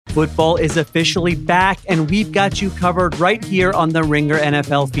Football is officially back, and we've got you covered right here on the Ringer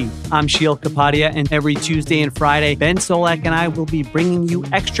NFL feed. I'm Sheil Kapadia, and every Tuesday and Friday, Ben Solak and I will be bringing you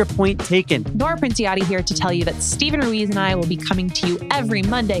Extra Point Taken. Nora Princiotti here to tell you that Stephen Ruiz and I will be coming to you every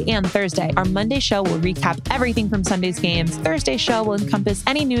Monday and Thursday. Our Monday show will recap everything from Sunday's games. Thursday's show will encompass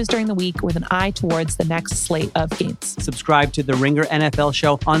any news during the week with an eye towards the next slate of games. Subscribe to the Ringer NFL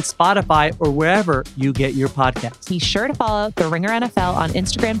show on Spotify or wherever you get your podcasts. Be sure to follow the Ringer NFL on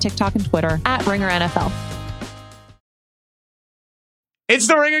Instagram, TikTok, and Twitter at Ringer NFL. It's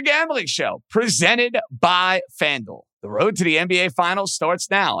the Ringer Gambling Show, presented by FanDuel. The road to the NBA Finals starts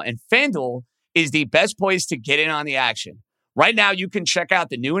now, and FanDuel is the best place to get in on the action. Right now, you can check out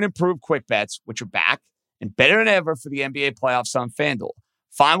the new and improved Quick Bets, which are back and better than ever for the NBA playoffs on FanDuel.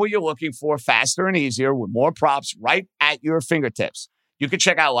 Find what you're looking for faster and easier with more props right at your fingertips. You can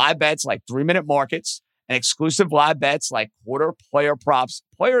check out live bets like 3-minute markets and exclusive live bets like quarter player props,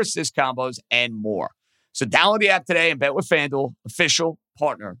 player assist combos, and more. So download the app today and bet with FanDuel, official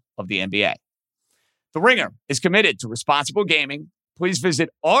partner of the NBA. The Ringer is committed to responsible gaming. Please visit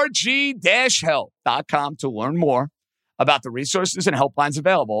rg-help.com to learn more about the resources and helplines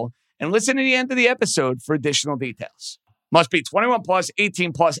available, and listen to the end of the episode for additional details. Must be 21 plus,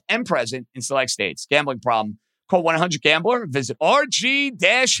 18 plus, and present in select states. Gambling problem? Call 1-800-GAMBLER. Visit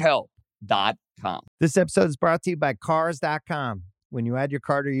rg-help.com. This episode is brought to you by Cars.com. When you add your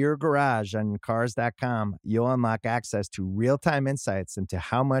car to your garage on Cars.com, you'll unlock access to real-time insights into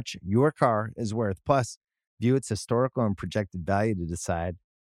how much your car is worth. Plus, view its historical and projected value to decide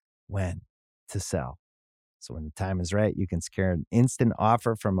when to sell. So when the time is right, you can secure an instant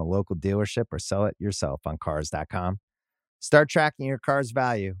offer from a local dealership or sell it yourself on Cars.com. Start tracking your car's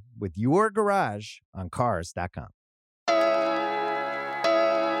value with your garage on Cars.com.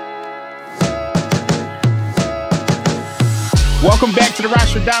 Welcome back to the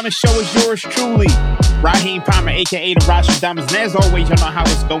Rostradamus Show. It's yours truly, Raheem Palmer, a.k.a. the Rostradamus. And as always, y'all know how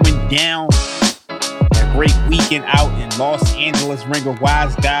it's going down. A great weekend out in Los Angeles. Ringer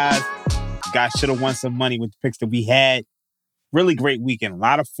Wise guys. You guys should have won some money with the picks that we had. Really great weekend. A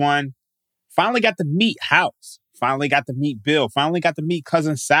lot of fun. Finally got to meet House. Finally got to meet Bill. Finally got to meet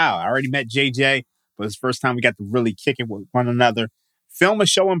Cousin Sal. I already met JJ, but it's the first time we got to really kick it with one another. Film a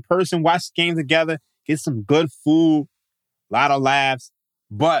show in person. Watch the game together. Get some good food. A lot of laughs,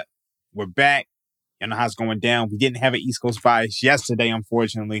 but we're back. You know how it's going down. We didn't have an East Coast bias yesterday,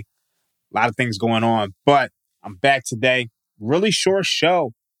 unfortunately. A lot of things going on, but I'm back today. Really short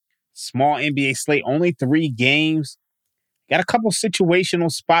show. Small NBA slate, only 3 games. Got a couple situational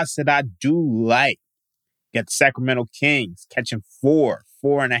spots that I do like. Got the Sacramento Kings catching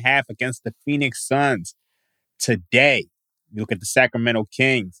 4.5 against the Phoenix Suns today. You look at the Sacramento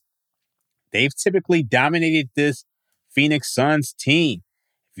Kings. They've typically dominated this Phoenix Suns team.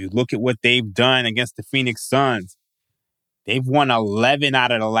 If you look at what they've done against the Phoenix Suns, they've won 11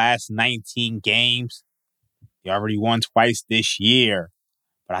 out of the last 19 games. They already won twice this year.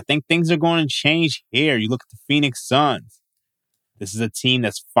 But I think things are going to change here. You look at the Phoenix Suns. This is a team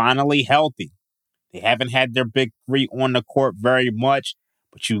that's finally healthy. They haven't had their big 3 on the court very much,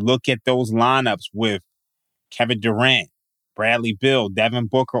 but you look at those lineups with Kevin Durant, Bradley Beal, Devin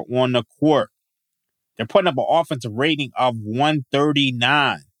Booker on the court. They're putting up an offensive rating of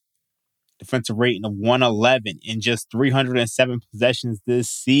 139, defensive rating of 111 in just 307 possessions this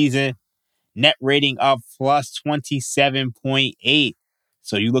season, net rating of plus 27.8.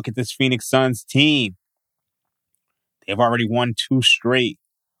 So you look at this Phoenix Suns team, they've already won 2 straight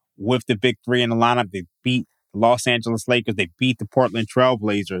with the big 3 in the lineup. They beat the Los Angeles Lakers. They beat the Portland Trail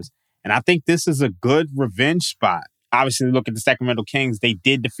Blazers. And I think this is a good revenge spot. Obviously, look at the Sacramento Kings. They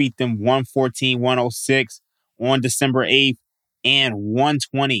did defeat them 114-106 on December 8th and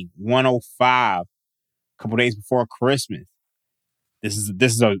 120-105 a couple days before Christmas. This is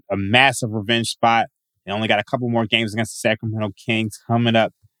a massive revenge spot. They only got a couple more games against the Sacramento Kings coming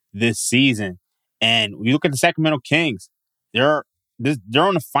up this season. And when you look at the Sacramento Kings, they're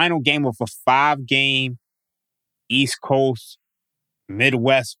on the final game of a 5-game East Coast,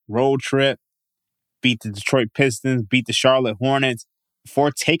 Midwest road trip. Beat the Detroit Pistons, beat the Charlotte Hornets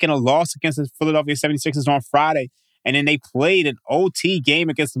before taking a loss against the Philadelphia 76ers on Friday. And then they played an OT game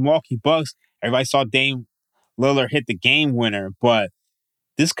against the Milwaukee Bucks. Everybody saw Dame Lillard hit the game winner, but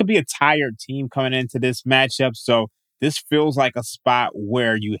this could be a tired team coming into this matchup. So this feels like a spot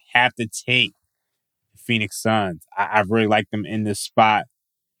where you have to take the Phoenix Suns. I really like them in this spot.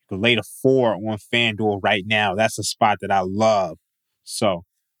 You can lay the 4 on FanDuel right now. That's a spot that I love. So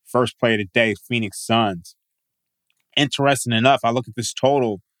first play of the day, Phoenix Suns. Interesting enough, I look at this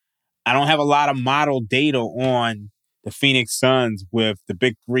total. I don't have a lot of model data on the Phoenix Suns with the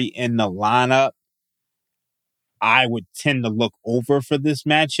big three in the lineup, I would tend to look over for this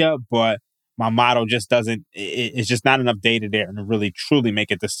matchup, but my model just doesn't, it's just not enough data there to really truly make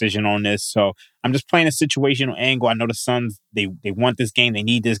a decision on this. So I'm just playing a situational angle. I know the Suns, they want this game. They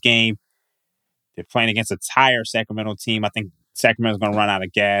need this game. They're playing against a tired Sacramento team. I think Sacramento's going to run out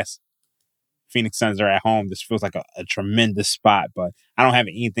of gas. Phoenix Suns are at home. This feels like a tremendous spot, but I don't have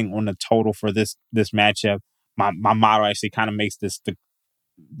anything on the total for this matchup. My model actually kind of makes this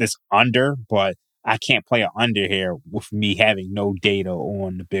under, but I can't play an under here with me having no data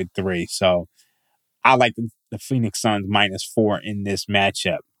on the big three. So I like the Phoenix Suns -4 in this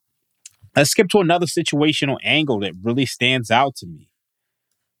matchup. Let's skip to another situational angle that really stands out to me.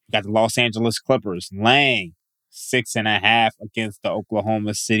 You got the Los Angeles Clippers laying 6.5 against the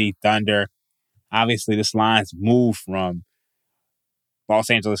Oklahoma City Thunder. Obviously, this line's moved from Los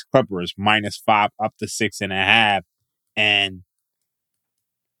Angeles Clippers -5 up to 6.5. And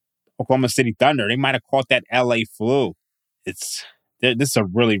Oklahoma City Thunder, they might have caught that LA flu. This is a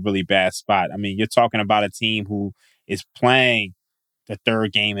really, really bad spot. I mean, you're talking about a team who is playing the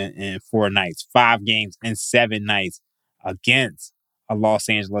third game in 4 nights, 5 games in 7 nights against a Los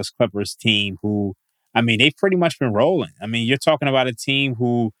Angeles Clippers team who, I mean, they've pretty much been rolling. I mean, you're talking about a team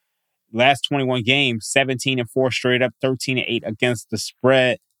who last 21 games, 17-4 straight up, 13-8 against the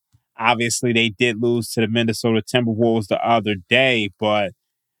spread. Obviously, they did lose to the Minnesota Timberwolves the other day, but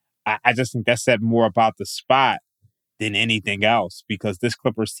I just think that said more about the spot than anything else because this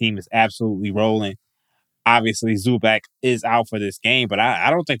Clippers team is absolutely rolling. Obviously, Zubac is out for this game, but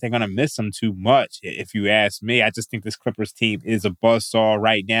I don't think they're going to miss him too much, if you ask me. I just think this Clippers team is a buzzsaw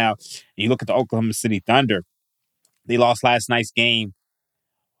right now. You look at the Oklahoma City Thunder. They lost last night's game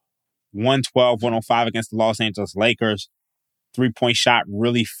 112-105 against the Los Angeles Lakers. 3-point shot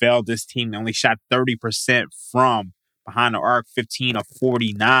really failed this team. They only shot 30% from behind the arc, 15 of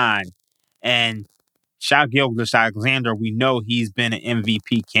 49. And Shai Gilgeous-Alexander, we know he's been an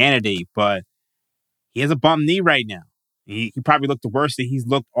MVP candidate, but he has a bum knee right now. He probably looked the worst that he's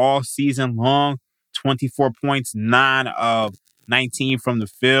looked all season long. 24 points, 9 of 19 from the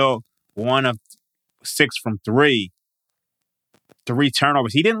field, 1 of 6 from 3. 3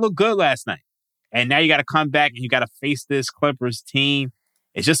 turnovers. He didn't look good last night. And now you got to come back and you got to face this Clippers team.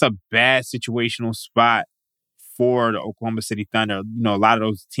 It's just a bad situational spot for the Oklahoma City Thunder. You know, a lot of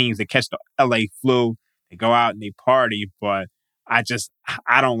those teams that catch the LA flu, they go out and they party, but I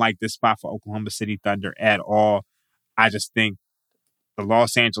don't like this spot for Oklahoma City Thunder at all. I just think the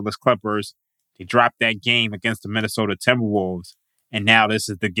Los Angeles Clippers, they dropped that game against the Minnesota Timberwolves, and now this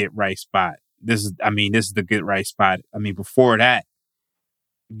is the get right spot. This is the get right spot. I mean, before that,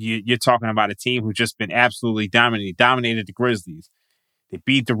 you're talking about a team who's just been absolutely dominated the Grizzlies. They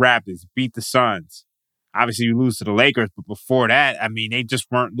beat the Raptors, beat the Suns. Obviously, you lose to the Lakers, but before that, I mean, they just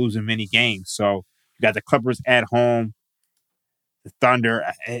weren't losing many games. So you got the Clippers at home, the Thunder.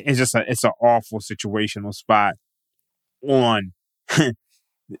 It's an awful situational spot on. I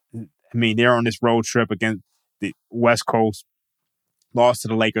mean, they're on this road trip against the West Coast. Lost to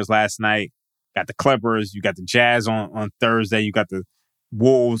the Lakers last night. Got the Clippers. You got the Jazz on Thursday. You got the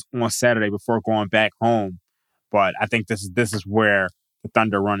Wolves on Saturday before going back home. But I think this is where the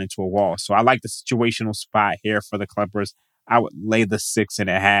Thunder run into a wall. So I like the situational spot here for the Clippers. I would lay the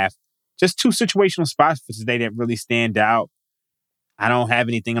 6.5. Just 2 situational spots for today that really stand out. I don't have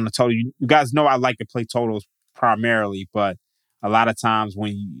anything on the total. You guys know I like to play totals primarily, but a lot of times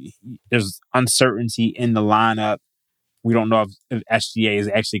when there's uncertainty in the lineup, we don't know if SGA is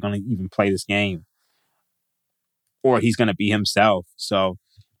actually going to even play this game or he's going to be himself. So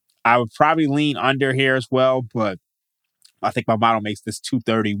I would probably lean under here as well, but I think my model makes this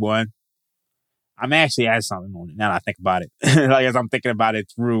 231. I may actually add something on it now that I think about it. Like as I'm thinking about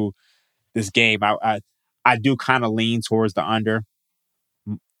it through this game, I do kind of lean towards the under.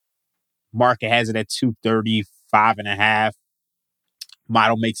 Market has it at 235.5.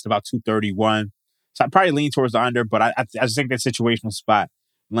 Model makes it about 231. So I'd probably lean towards the under, but I just think that situational spot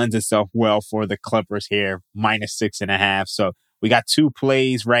lends itself well for the Clippers here, -6.5. So we got 2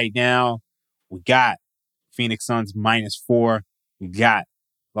 plays right now. We got Phoenix Suns -4. We got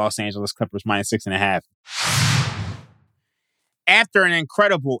Los Angeles Clippers -6.5. After an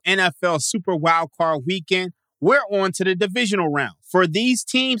incredible NFL Super Wildcard weekend, we're on to the divisional round. For these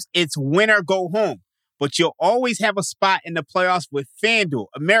teams, it's win or go home. But you'll always have a spot in the playoffs with FanDuel,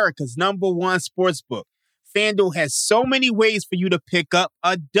 America's #1 sportsbook. FanDuel has so many ways for you to pick up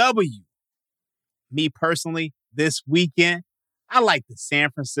a W. Me personally, this weekend, I like the San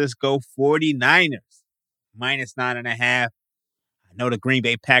Francisco 49ers. -9.5. I know the Green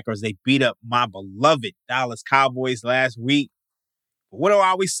Bay Packers, they beat up my beloved Dallas Cowboys last week. But what do I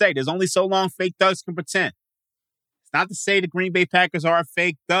always say? There's only so long fake thugs can pretend. It's not to say the Green Bay Packers are a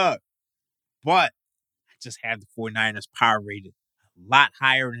fake thug, but I just have the 49ers power rated a lot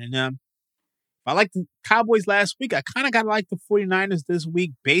higher than them. If I like the Cowboys last week, I kind of got to like the 49ers this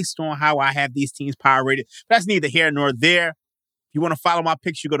week based on how I have these teams power rated. But that's neither here nor there. If you want to follow my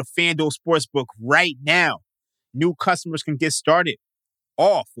picks, you go to FanDuel Sportsbook right now. New customers can get started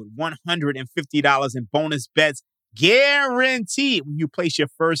off with $150 in bonus bets guaranteed when you place your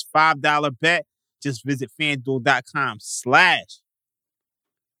first $5 bet. Just visit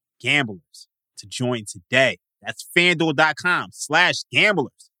FanDuel.com/gamblers to join today. That's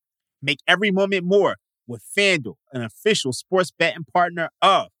FanDuel.com/gamblers. Make every moment more with FanDuel, an official sports betting partner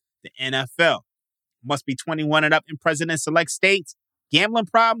of the NFL. Must be 21 and up and present in select states. Gambling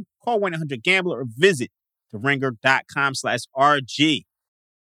problem? Call 1-800-GAMBLER or visit theringer.com/RG.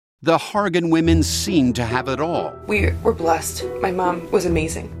 The Hargan women seemed to have it all. We were blessed. My mom was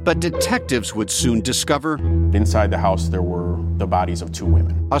amazing. But detectives would soon discover inside the house there were the bodies of 2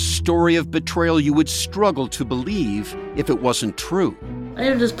 women. A story of betrayal you would struggle to believe if it wasn't true. I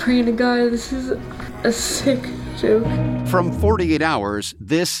am just praying to God, this is a sick joke. From 48 Hours,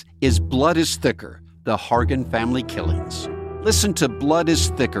 this is Blood is Thicker, the Hargan Family Killings. Listen to Blood is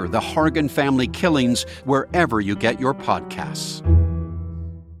Thicker, the Hargan Family Killings, wherever you get your podcasts.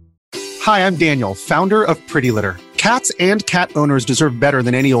 Hi, I'm Daniel, founder of Pretty Litter. Cats and cat owners deserve better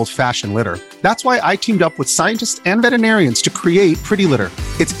than any old-fashioned litter. That's why I teamed up with scientists and veterinarians to create Pretty Litter.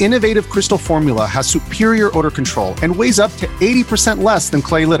 Its innovative crystal formula has superior odor control and weighs up to 80% less than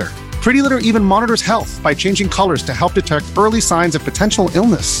clay litter. Pretty Litter even monitors health by changing colors to help detect early signs of potential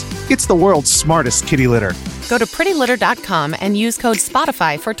illness. It's the world's smartest kitty litter. Go to prettylitter.com and use code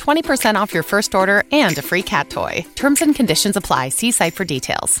SPOTIFY for 20% off your first order and a free cat toy. Terms and conditions apply. See site for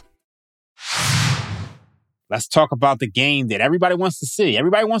details. Let's talk about the game that everybody wants to see.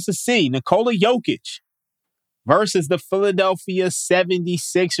 Everybody wants to see Nikola Jokic versus the Philadelphia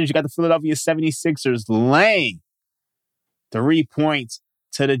 76ers. You got the Philadelphia 76ers laying 3 points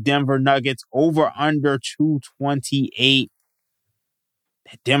to the Denver Nuggets, over under 228.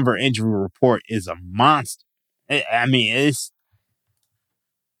 That Denver injury report is a monster. I mean, it's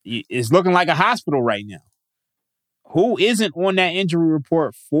looking like a hospital right now. Who isn't on that injury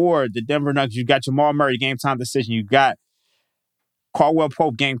report for the Denver Nuggets? You got Jamal Murray, game time decision. You got Caldwell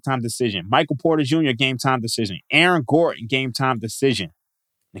Pope, game time decision. Michael Porter Jr., game time decision. Aaron Gordon, game time decision.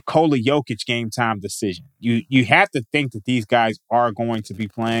 Nikola Jokic, game time decision. You have to think that these guys are going to be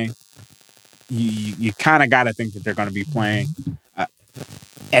playing. You kind of got to think that they're going to be playing. At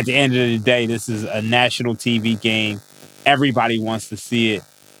the end of the day, this is a national TV game. Everybody wants to see it.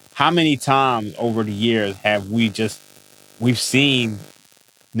 How many times over the years have we've seen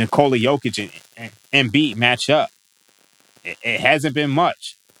Nikola Jokic and Embiid match up? It hasn't been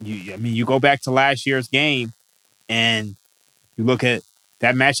much. You go back to last year's game and you look at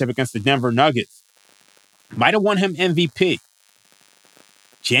that matchup against the Denver Nuggets. Might have won him MVP.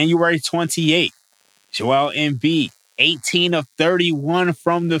 January 28th, Joel Embiid, 18 of 31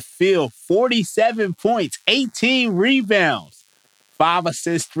 from the field, 47 points, 18 rebounds. 5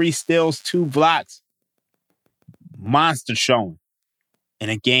 assists, 3 steals, 2 blocks. Monster showing in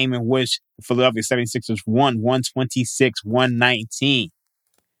a game in which the Philadelphia 76ers won 126-119.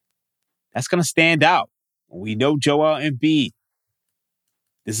 That's going to stand out. We know Joel Embiid.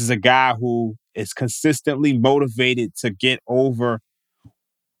 This is a guy who is consistently motivated to get over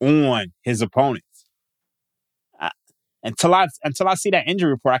on his opponents. Until I see that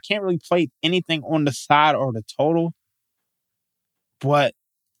injury report, I can't really play anything on the side or the total. But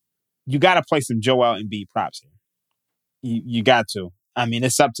you got to play some Joel Embiid props here. You got to. I mean,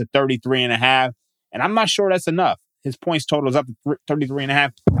 it's up to 33.5, and I'm not sure that's enough. His points total is up to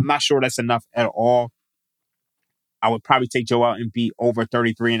 33.5. I'm not sure that's enough at all. I would probably take Joel Embiid over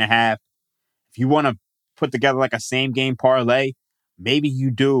 33.5. If you want to put together like a same game parlay, maybe you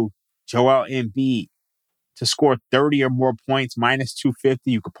do Joel Embiid to score 30 or more points, minus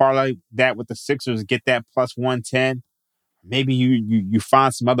 250. You could parlay that with the Sixers and get that plus 110. Maybe you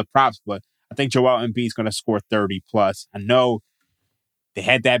find some other props, but I think Joel Embiid is going to score 30 plus. I know they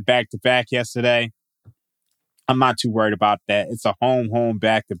had that back-to-back yesterday. I'm not too worried about that. It's a home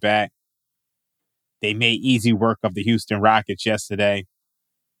back-to-back. They made easy work of the Houston Rockets yesterday.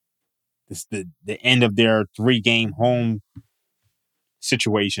 It's the end of their 3-game home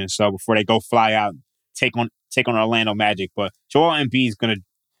situation. So before they go fly out, take on Orlando Magic. But Joel Embiid is going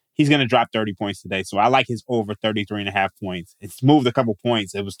to drop 30 points today. So I like his over 33.5 points. It's moved a couple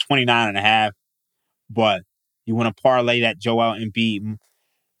points. It was 29.5. But You want to parlay that Joel Embiid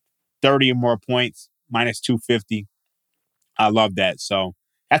 30 or more points, minus 250. I love that. So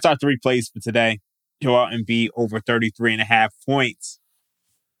that's our 3 plays for today. Joel Embiid over 33.5 points.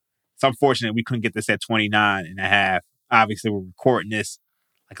 It's unfortunate we couldn't get this at 29.5. Obviously, we're recording this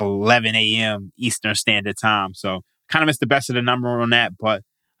like 11 a.m. Eastern Standard Time. So kind of missed the best of the number on that, but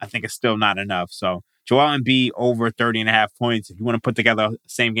I think it's still not enough. So Joel Embiid over 30.5 points. If you want to put together a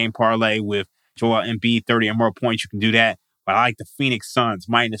same game parlay with Joel Embiid 30 or more points, you can do that. But I like the Phoenix Suns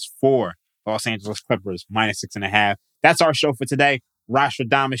 -4, Los Angeles Clippers -6.5. That's our show for today.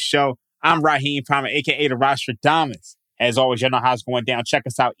 Rostradamus Show. I'm Raheem Palmer, a.k.a. the Rostradamus. As always, you know how it's going down. Check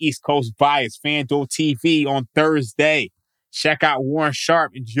us out, East Coast Bias, FanDuel TV on Thursday. Check out Warren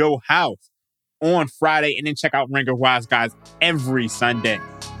Sharp and Joe House on Friday. And then check out Ringer Wise Guys every Sunday.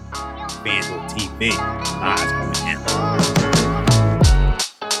 FanDuel TV. It's going down.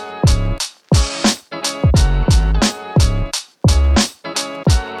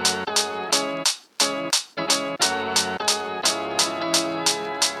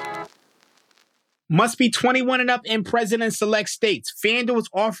 Must be 21 and up in present and select states. FanDuel is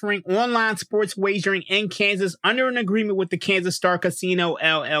offering online sports wagering in Kansas under an agreement with the Kansas Star Casino,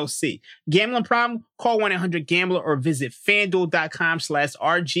 LLC. Gambling problem? Call 1-800-GAMBLER or visit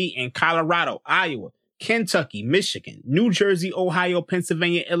FanDuel.com/RG in Colorado, Iowa, Kentucky, Michigan, New Jersey, Ohio,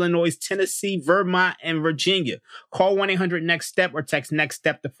 Pennsylvania, Illinois, Tennessee, Vermont, and Virginia. Call 1-800-NEXT-STEP or text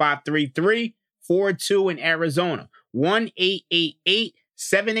NEXT-STEP to 53342 in Arizona.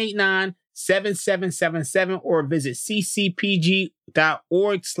 1-888-789-7777 or visit ccpg.org/chat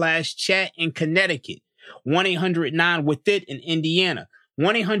in Connecticut. 1-800-9-WITH-IT in Indiana.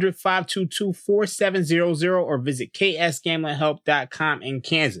 1-800-522-4700 or visit ksgamblinghelp.com in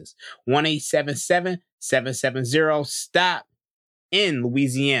Kansas. 1-877-770-STOP in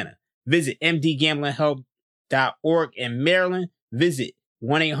Louisiana. Visit mdgamblinghelp.org in Maryland. Visit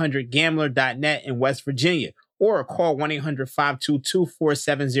 1-800-GAMBLER.net in West Virginia. Or call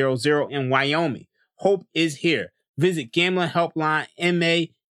 1-800-522-4700 in Wyoming. Hope is here. Visit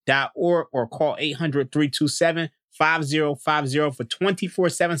gamblinghelplinema.org or call 800-327-5050 for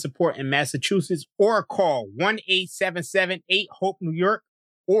 24/7 support in Massachusetts, or call 1-877-8-HOPE-NEW YORK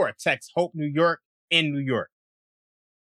or text HOPE New York in New York.